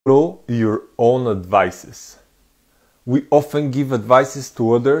Follow your own advices. We often give advices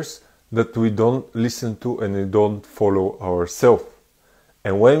to others that we don't listen to and we don't follow ourselves.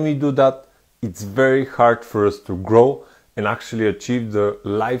 And when we do that, it's very hard for us to grow and actually achieve the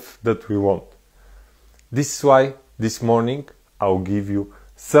life that we want. This is why this morning I'll give you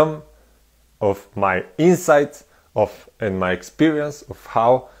some of my insights and my experience of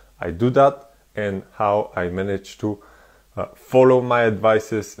how I do that and how I manage to follow my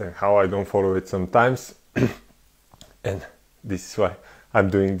advices and how I don't follow it sometimes. And this is why I'm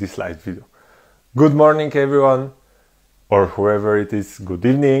doing this live video. Good morning everyone, or whoever it is, good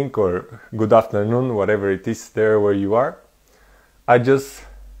evening or good afternoon, whatever it is there where you are. I just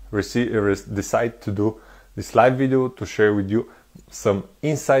decided to do this live video to share with you some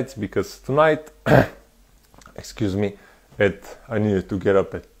insights because tonight, excuse me, I needed to get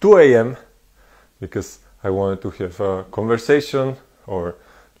up at 2 a.m. because I wanted to have a conversation or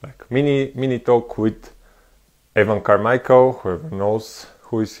like mini talk with Evan Carmichael. Whoever knows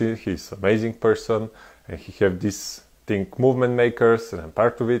who is he, he's an amazing person and he have this thing Movement Makers and I'm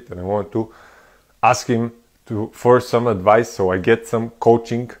part of it, and I want to ask him for some advice so I get some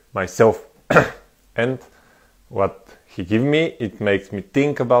coaching myself. And what he give me, it makes me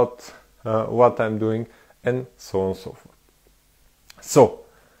think about what I'm doing and so on and so forth. So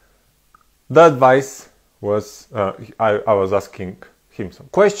the advice was I was asking him some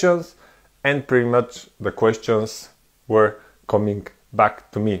questions, and pretty much the questions were coming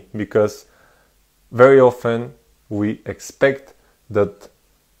back to me because very often we expect that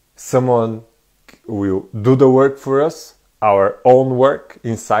someone will do the work for us, our own work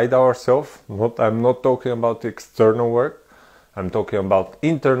inside ourselves. I'm not talking about external work, I'm talking about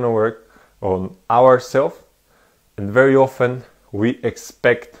internal work on ourselves. And very often we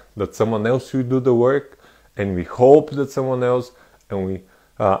expect that someone else will do the work, and we hope that someone else, and we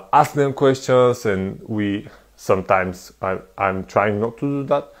ask them questions, and we sometimes, I'm trying not to do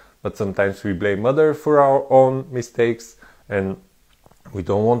that, but sometimes we blame others for our own mistakes and we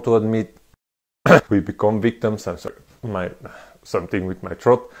don't want to admit. We become victims. I'm sorry, something with my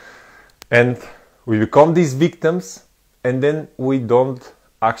throat. And we become these victims, and then we don't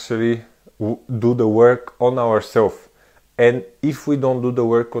actually do the work on ourselves. And if we don't do the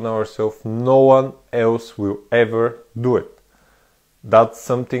work on ourselves, no one else will ever do it. That's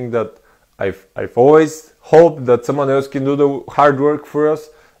something that I've always hoped that someone else can do the hard work for us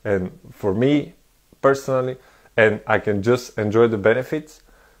and for me personally, and I can just enjoy the benefits.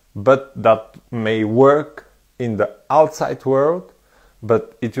 But that may work in the outside world,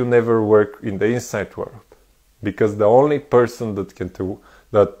 but it will never work in the inside world, because the only person that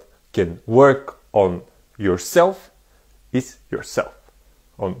can work on yourself is yourself.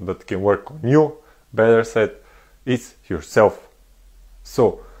 That can work on you, better said, is yourself.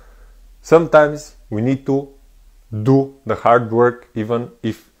 So sometimes we need to do the hard work even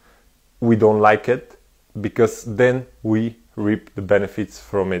if we don't like it, because then we reap the benefits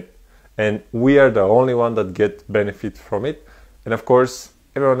from it, and we are the only one that get benefit from it. And of course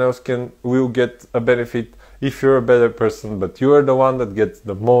everyone else will get a benefit if you're a better person, but you are the one that gets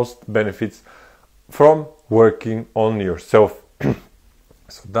the most benefits from working on yourself.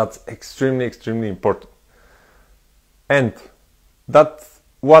 So that's extremely important, and that's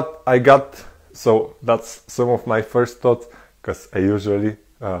what I got. So that's some of my first thoughts, because I usually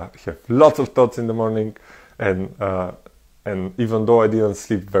have lots of thoughts in the morning, and even though I didn't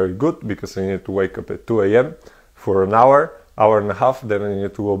sleep very good because I needed to wake up at 2 a.m. for an hour and a half, then I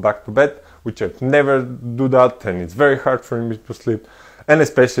needed to go back to bed, which I've never do that, and it's very hard for me to sleep, and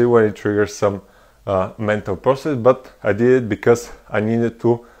especially when it triggers some mental process. But I did it because I needed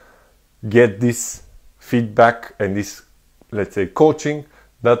to get this feedback and this, let's say, coaching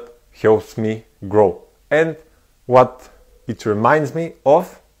that helps me grow. And what it reminds me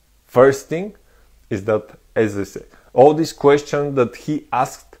of, first thing, is that, as I said, all these questions that he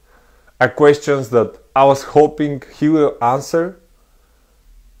asked are questions that I was hoping he will answer,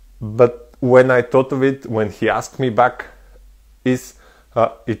 but when I thought of it, when he asked me back, it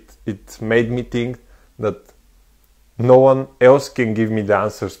made me think that no one else can give me the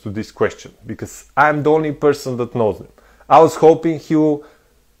answers to this question, because I'm the only person that knows them. I was hoping he will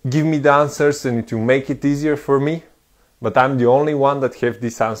give me the answers and it will make it easier for me, but I'm the only one that have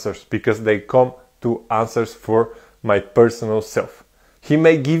these answers, because they come to answers for my personal self. He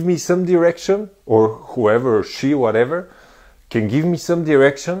may give me some direction, or whoever, or she, whatever, can give me some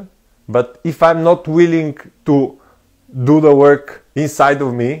direction, but if I'm not willing to do the work inside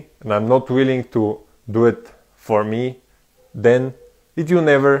of me, and I'm not willing to do it for me, then it will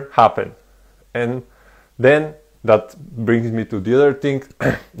never happen. And then that brings me to the other thing,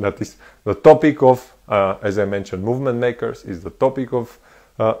 that is the topic of, as I mentioned, movement makers is the topic of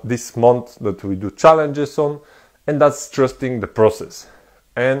this month that we do challenges on, and that's trusting the process.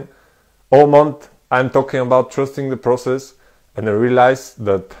 And all month I'm talking about trusting the process, and I realize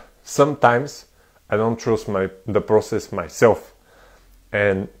that sometimes I don't trust the process myself.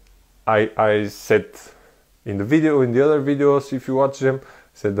 And I said in the video, in the other videos, if you watch them,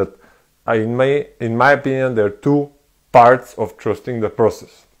 said that in my opinion, there are two parts of trusting the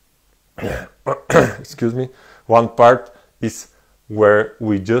process. Excuse me. One part is where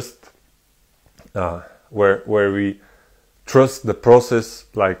we just where we trust the process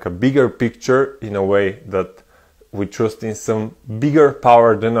like a bigger picture, in a way that we trust in some bigger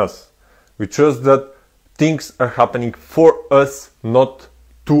power than us. We trust that things are happening for us, not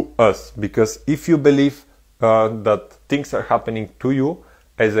to us. Because if you believe that things are happening to you,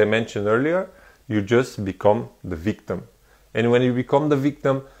 as I mentioned earlier, you just become the victim. And when you become the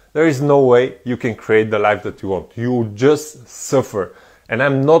victim, there is no way you can create the life that you want. You just suffer. And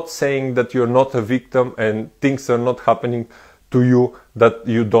I'm not saying that you're not a victim and things are not happening to you that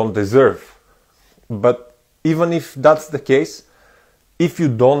you don't deserve. But even if that's the case, if you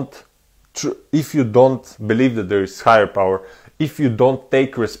don't believe that there is higher power, if you don't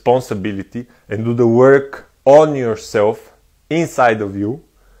take responsibility and do the work on yourself, inside of you,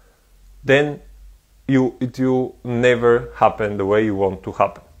 then it will never happen the way you want to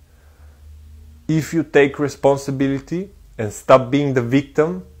happen. If you take responsibility and stop being the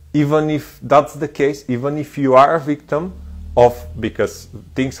victim, even if that's the case, even if you are a victim of, because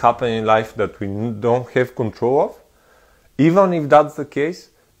things happen in life that we don't have control of, even if that's the case,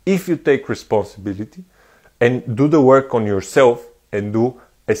 if you take responsibility and do the work on yourself and do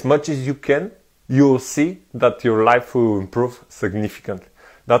as much as you can, you will see that your life will improve significantly.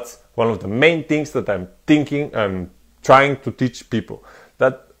 That's one of the main things that I'm trying to teach people.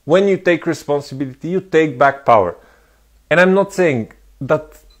 That when you take responsibility, you take back power. And I'm not saying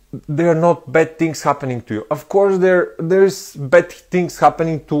that there are not bad things happening to you. Of course, there's bad things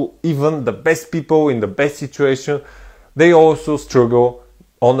happening to even the best people in the best situation. They also struggle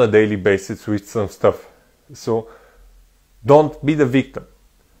on a daily basis with some stuff. So don't be the victim.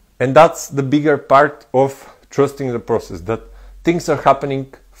 And that's the bigger part of trusting the process, that things are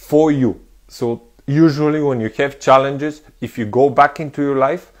happening for you. So usually when you have challenges, if you go back into your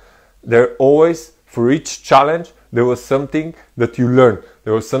life, there always, for each challenge, there was something that you learned.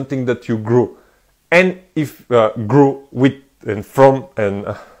 There was something that you grew. And if grew with and from,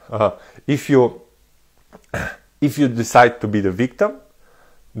 and if you decide to be the victim,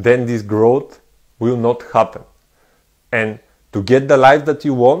 then this growth will not happen. And to get the life that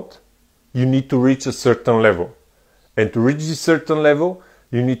you want, you need to reach a certain level. And to reach this certain level,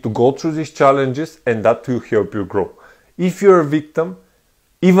 you need to go through these challenges, and that will help you grow. If you're a victim,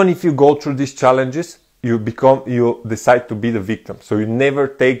 even if you go through these challenges, you decide to be the victim. So you never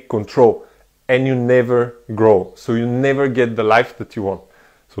take control and you never grow. So you never get the life that you want.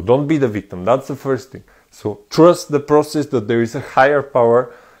 So don't be the victim. That's the first thing. So trust the process, that there is a higher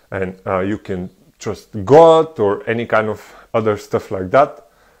power, and you can trust God or any kind of other stuff like that.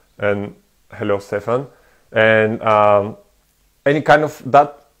 And hello, Stefan. And any kind of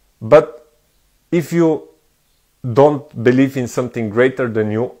that. But if you don't believe in something greater than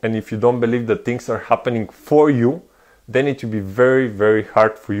you, and if you don't believe that things are happening for you, then it will be very, very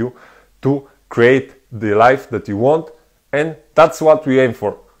hard for you to create the life that you want. And that's what we aim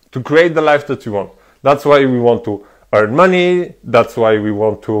for, to create the life that you want. That's why we want to earn money. That's why we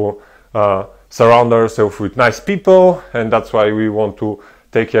want to surround ourselves with nice people. And that's why we want to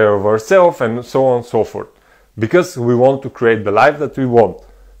take care of ourselves, and so on and so forth. Because we want to create the life that we want.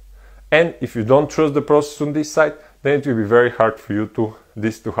 And if you don't trust the process on this side, then it will be very hard for you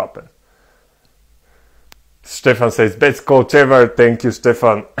this to happen. Stefan says, best coach ever. Thank you,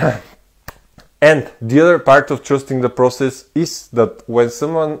 Stefan. And the other part of trusting the process is that when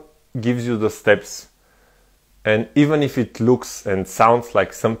someone gives you the steps, and even if it looks and sounds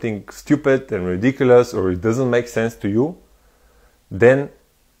like something stupid and ridiculous, or it doesn't make sense to you, then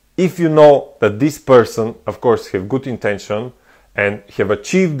if you know that this person, of course, have good intention and have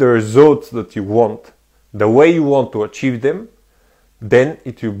achieved the results that you want, the way you want to achieve them, then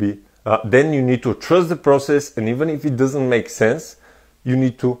it will be, then you need to trust the process. And even if it doesn't make sense, you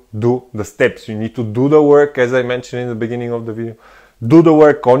need to do the steps. You need to do the work, as I mentioned in the beginning of the video. Do the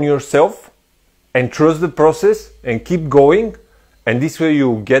work on yourself and trust the process and keep going. And this way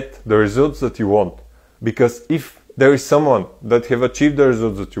you get the results that you want. Because if there is someone that have achieved the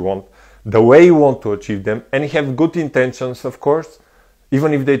results that you want, the way you want to achieve them, and have good intentions, of course,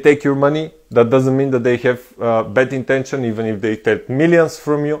 Even if they take your money, that doesn't mean that they have bad intention. Even if they take millions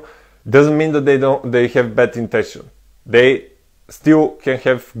from you, doesn't mean that they have bad intention. They still can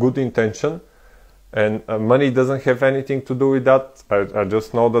have good intention, and money doesn't have anything to do with that. I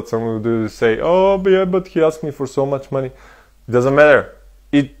just know that someone will say, oh yeah, but he asked me for so much money. It doesn't matter.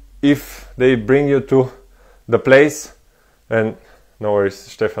 If they bring you to the place, and no worries,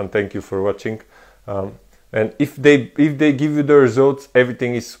 Stefan, thank you for watching. And if they give you the results,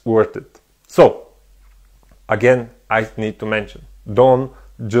 everything is worth it. So again, I need to mention, don't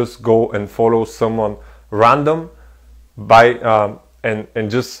just go and follow someone random and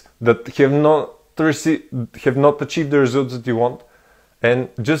just that have not achieved the results that you want, and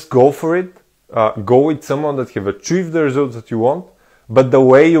just go for it. Go with someone that have achieved the results that you want, but the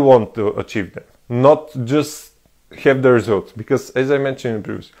way you want to achieve them, not just have the results. Because as I mentioned in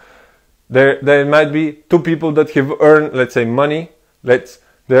previous, there might be two people that have earned, let's say, money.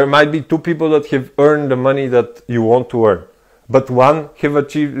 There might be two people that have earned the money that you want to earn, but one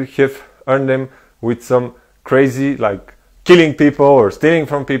have earned them with some crazy, like killing people or stealing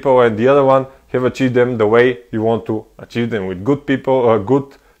from people, and the other one have achieved them the way you want to achieve them, with good people or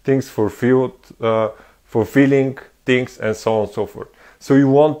good things, fulfilling things, and so on and so forth. So you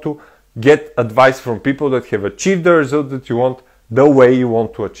want to get advice from people that have achieved the result that you want, the way you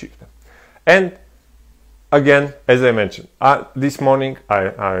want to achieve them. And again, as I mentioned, this morning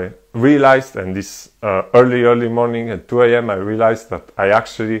I realized, and this early morning at 2 a.m. I realized that I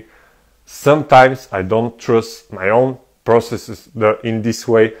actually sometimes I don't trust my own processes in this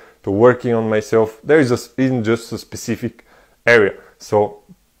way to working on myself. There is in just a specific area. So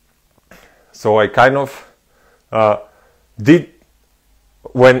I kind of did,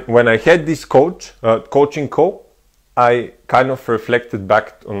 when I had this coaching call, I kind of reflected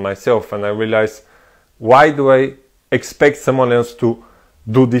back on myself, and I realized, why do I expect someone else to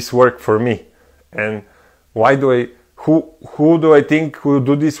do this work for me? And who do I think will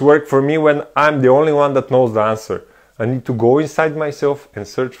do this work for me when I'm the only one that knows the answer? I need to go inside myself and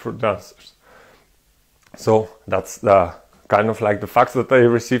search for the answers. So that's the kind of like the fax that I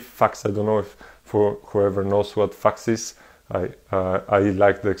received. Fax, I don't know if for whoever knows what fax is. I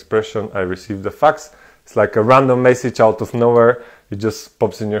like the expression, I received the fax. It's like a random message out of nowhere. It just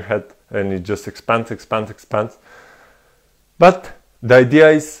pops in your head and it just expands. But the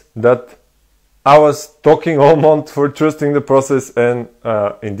idea is that I was talking all month for trusting the process and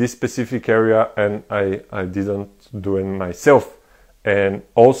in this specific area, and I didn't do it myself. And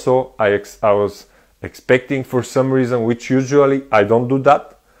also I was expecting, for some reason, which usually I don't do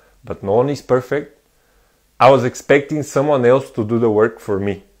that, but no one is perfect, I was expecting someone else to do the work for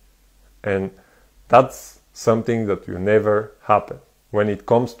me. And that's something that will never happen when it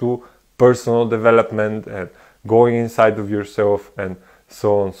comes to personal development and going inside of yourself and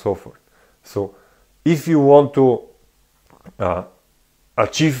so on and so forth. So if you want to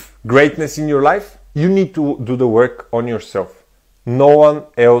achieve greatness in your life, you need to do the work on yourself. No one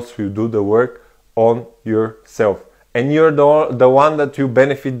else will do the work on yourself. And you're the one that you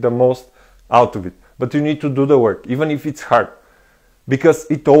benefit the most out of it. But you need to do the work, even if it's hard, because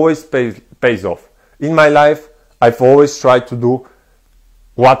it always pays off. In my life, I've always tried to do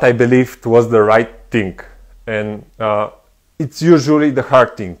what I believed was the right thing. And it's usually the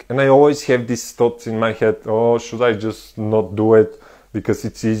hard thing. And I always have these thoughts in my head, oh, should I just not do it because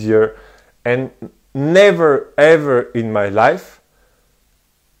it's easier? And never ever in my life,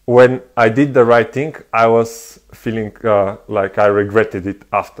 when I did the right thing, I was feeling like I regretted it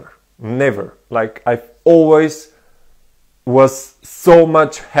after. Never. Like I always was so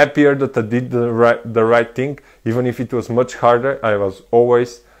much happier that I did the right thing. Even if it was much harder, I was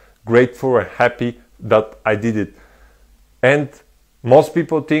always grateful and happy that I did it. And most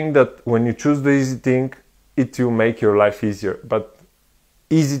people think that when you choose the easy thing, it will make your life easier. But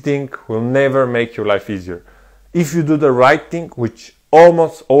easy thing will never make your life easier. If you do the right thing, which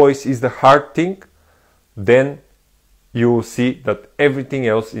almost always is the hard thing, then you will see that everything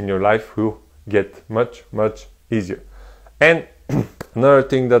else in your life will get much easier. And another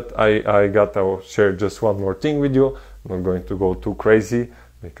thing that I'll share just one more thing with you. I'm not going to go too crazy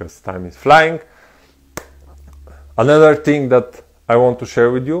because time is flying. Another thing that I want to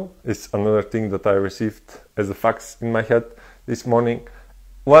share with you is another thing that I received as a fax in my head this morning,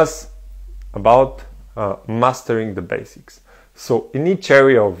 was about mastering the basics. So in each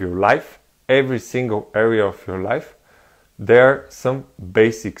area of your life, every single area of your life, there are some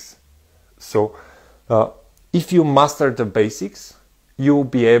basics. So if you master the basics, you will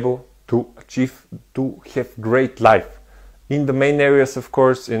be able to have great life. In the main areas, of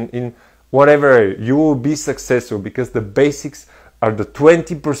course, in whatever area, you will be successful because the basics are the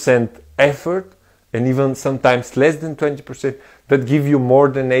 20% effort, and even sometimes less than 20%, that give you more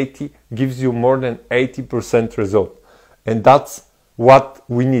than 80% result. And that's what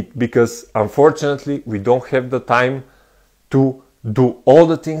we need, because unfortunately we don't have the time to do all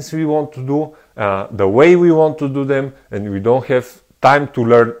the things we want to do the way we want to do them, and we don't have time to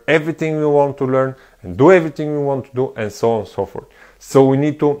learn everything we want to learn and do everything we want to do, and so on and so forth. So we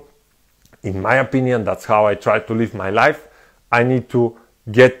need to, in my opinion, that's how I try to live my life. I need to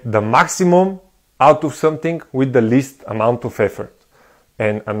get the maximum out of something with the least amount of effort.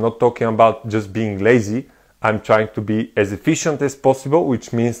 And I'm not talking about just being lazy. I'm trying to be as efficient as possible,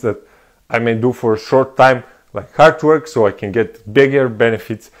 which means that I may do for a short time like hard work so I can get bigger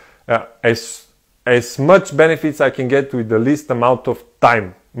benefits, as much benefits I can get with the least amount of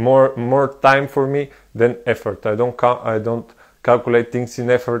time. More time for me than effort. I don't calculate things in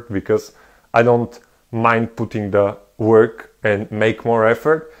effort, because I don't mind putting the work and make more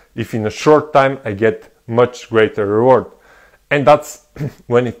effort if in a short time I get much greater reward. And that's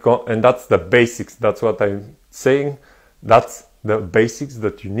and that's the basics. That's what I'm saying. That's the basics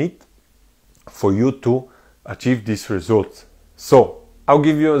that you need for you to achieve these results. So I'll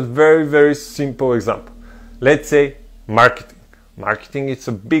give you a very, very simple example. Let's say marketing. Marketing is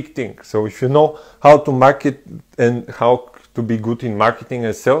a big thing. So if you know how to market and how to be good in marketing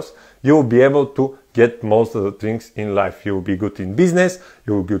and sales, you will be able to get most of the things in life. You will be good in business,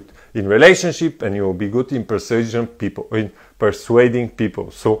 you will be good in relationship, and you will be good in persuading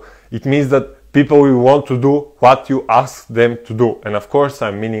people. So it means that people will want to do what you ask them to do. And of course,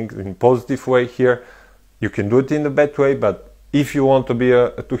 I'm meaning in positive way here. You can do it in a bad way, but if you want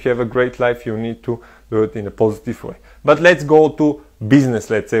to have a great life, you need to do it in a positive way. But let's go to business.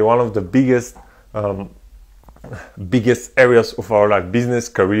 Let's say one of the biggest areas of our life: business,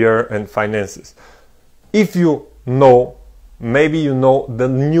 career, and finances. If you know, maybe you know the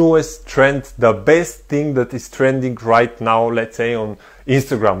newest trend, the best thing that is trending right now, let's say on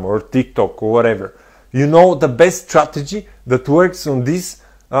Instagram or TikTok or whatever. You know the best strategy that works on this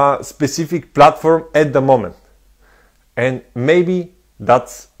specific platform at the moment. And maybe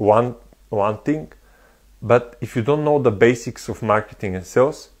that's one thing. But if you don't know the basics of marketing and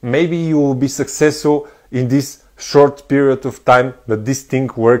sales, maybe you will be successful in this short period of time that this thing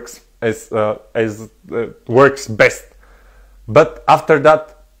works works best. But after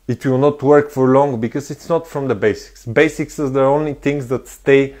that, it will not work for long, because it's not from the basics. Basics are the only things that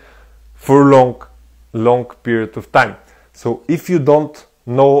stay for long period of time. So if you don't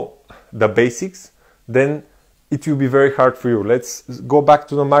know the basics, then it will be very hard for you. Let's go back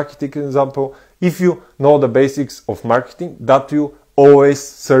to the marketing example. If you know the basics of marketing, that will always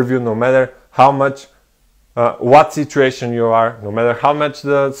serve you, no matter how much, what situation you are, no matter how much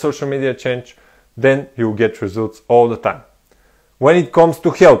the social media change, then you will get results all the time. When it comes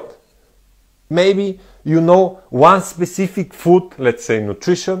to health, maybe you know one specific food, let's say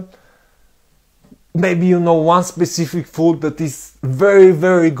nutrition. Maybe you know one specific food that is very,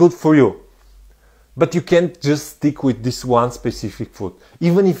 very good for you. But you can't just stick with this one specific food.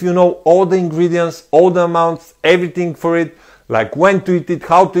 Even if you know all the ingredients, all the amounts, everything for it, like when to eat it,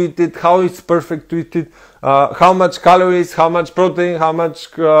 how it's perfect to eat it, how much calories, how much protein, how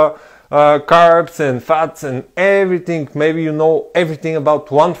much carbs and fats and everything. Maybe you know everything about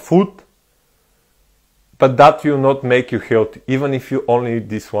one food, but that will not make you healthy, even if you only eat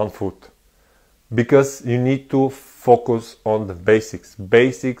this one food. Because you need to focus on the basics.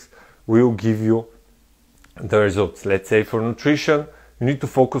 Basics will give you the results. Let's say for nutrition, you need to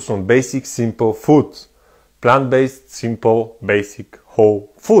focus on basic, simple foods. Plant-based, simple, basic,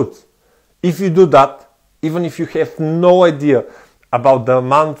 whole foods. If you do that, even if you have no idea about the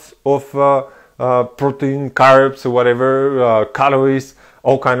amount of protein, carbs, or whatever, calories,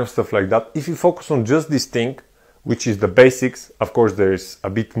 all kind of stuff like that, if you focus on just this thing, which is the basics, of course there is a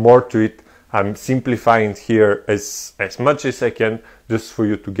bit more to it. I'm simplifying here as much as I can, just for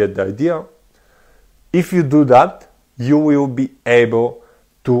you to get the idea. If you do that, you will be able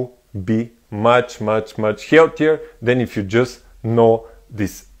to be much healthier than if you just know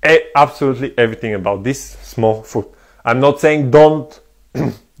this absolutely everything about this small food. I'm not saying don't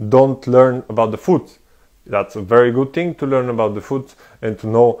learn about the food. That's a very good thing to learn about the food and to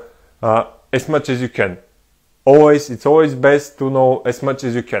know as much as you can. It's always best to know as much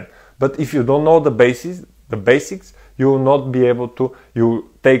as you can. But if you don't know the basics, you will not be able to. It will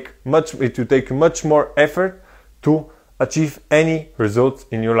take much more effort to achieve any results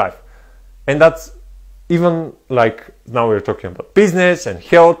in your life. And that's even like now we're talking about business and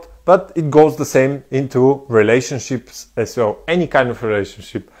health, but it goes the same into relationships as well. Any kind of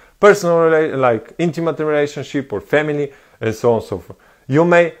relationship, personal, like intimate relationship or family, and so on and so forth. You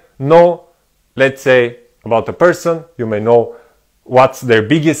may know, let's say, about a person, you may know what's their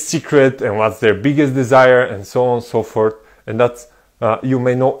biggest secret and what's their biggest desire and so on and so forth, and that's you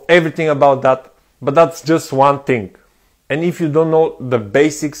may know everything about that, but that's just one thing. And if you don't know the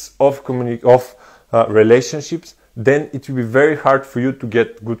basics of relationships, then it will be very hard for you to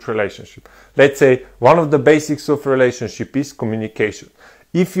get good relationship. Let's say one of the basics of relationship is communication.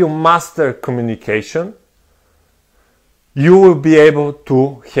 If you master communication, you will be able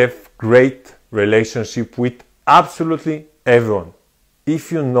to have great relationship with absolutely everyone.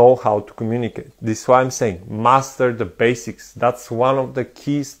 If you know how to communicate. This is why I'm saying master the basics. That's one of the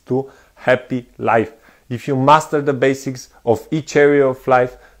keys to happy life. If you master the basics of each area of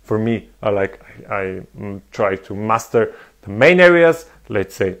life, for me, I try to master the main areas,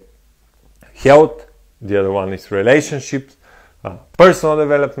 let's say health, the other one is relationships, personal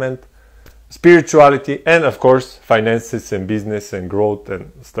development, spirituality, and of course finances and business and growth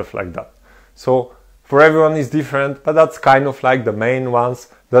and stuff like that. So for everyone is different, but that's kind of like the main ones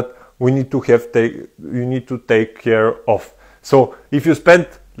that we need to have you need to take care of. So if you spend,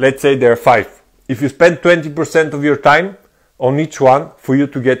 let's say there are 5, if you spend 20% of your time on each one for you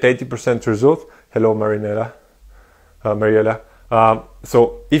to get 80% result. Hello, Mariela.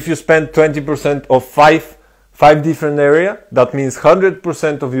 So if you spend 20% of five different areas, that means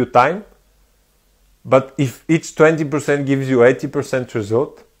 100% of your time. But if each 20% gives you 80%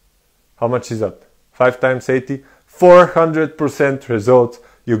 result, how much is that? 5 times 80, 400% results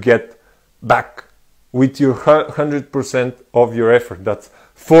you get back with your 100% of your effort. That's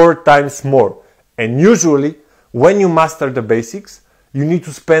 4 times more. And usually, when you master the basics, you need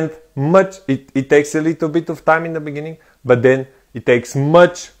to spend much, it takes a little bit of time in the beginning, but then it takes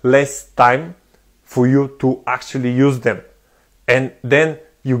much less time for you to actually use them. And then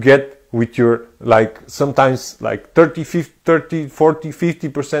you get with your, sometimes 30, 40,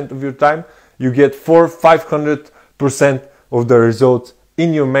 50% of your time, you get 400-500% of the results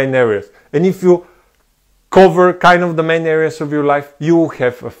in your main areas. And if you cover kind of the main areas of your life, you will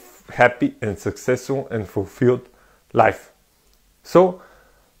have a happy and successful and fulfilled life. So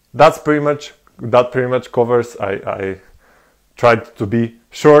that pretty much covers. I tried to be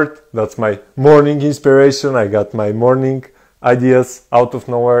short. That's my morning inspiration. I got my morning ideas out of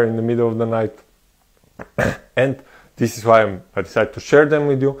nowhere in the middle of the night, and this is why I decided to share them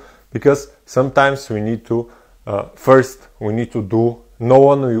with you, because sometimes we need to no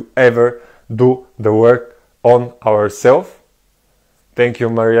one will ever do the work on ourselves. Thank you,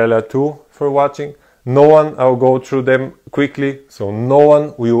 Mariela, too, for watching. I'll go through them quickly. So no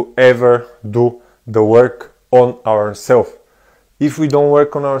one will ever do the work on ourselves. If we don't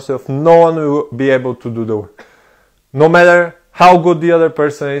work on ourselves, no one will be able to do the work. No matter how good the other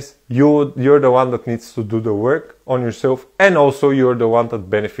person is, you're the one that needs to do the work on yourself, and also you're the one that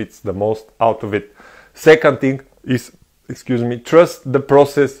benefits the most out of it. Second thing is, trust the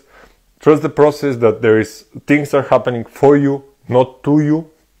process. Trust the process that things are happening for you, not to you,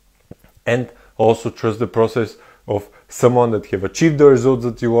 and also trust the process of someone that have achieved the results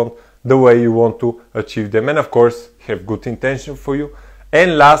that you want, the way you want to achieve them, and of course have good intention for you.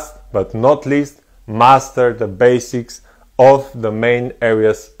 And last but not least, master the basics of the main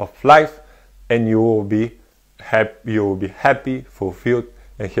areas of life, and you will be happy, fulfilled,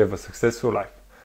 and have a successful life.